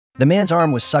The man's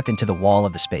arm was sucked into the wall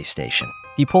of the space station.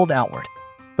 He pulled outward,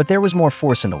 but there was more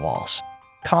force in the walls,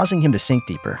 causing him to sink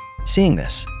deeper. Seeing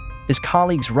this, his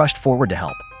colleagues rushed forward to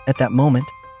help. At that moment,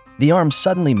 the arm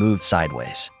suddenly moved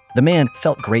sideways. The man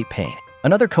felt great pain.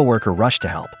 Another coworker rushed to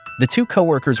help. The two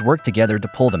coworkers worked together to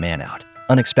pull the man out.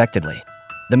 Unexpectedly,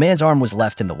 the man's arm was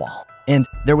left in the wall, and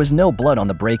there was no blood on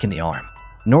the break in the arm,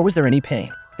 nor was there any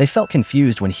pain. They felt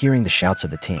confused when hearing the shouts of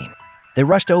the team. They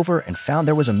rushed over and found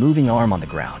there was a moving arm on the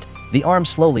ground. The arm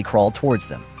slowly crawled towards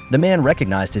them. The man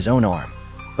recognized his own arm,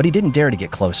 but he didn't dare to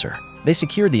get closer. They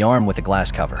secured the arm with a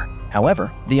glass cover. However,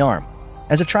 the arm,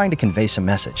 as if trying to convey some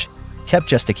message, kept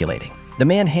gesticulating. The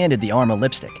man handed the arm a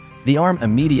lipstick. The arm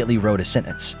immediately wrote a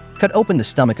sentence: "Cut open the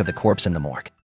stomach of the corpse in the morgue."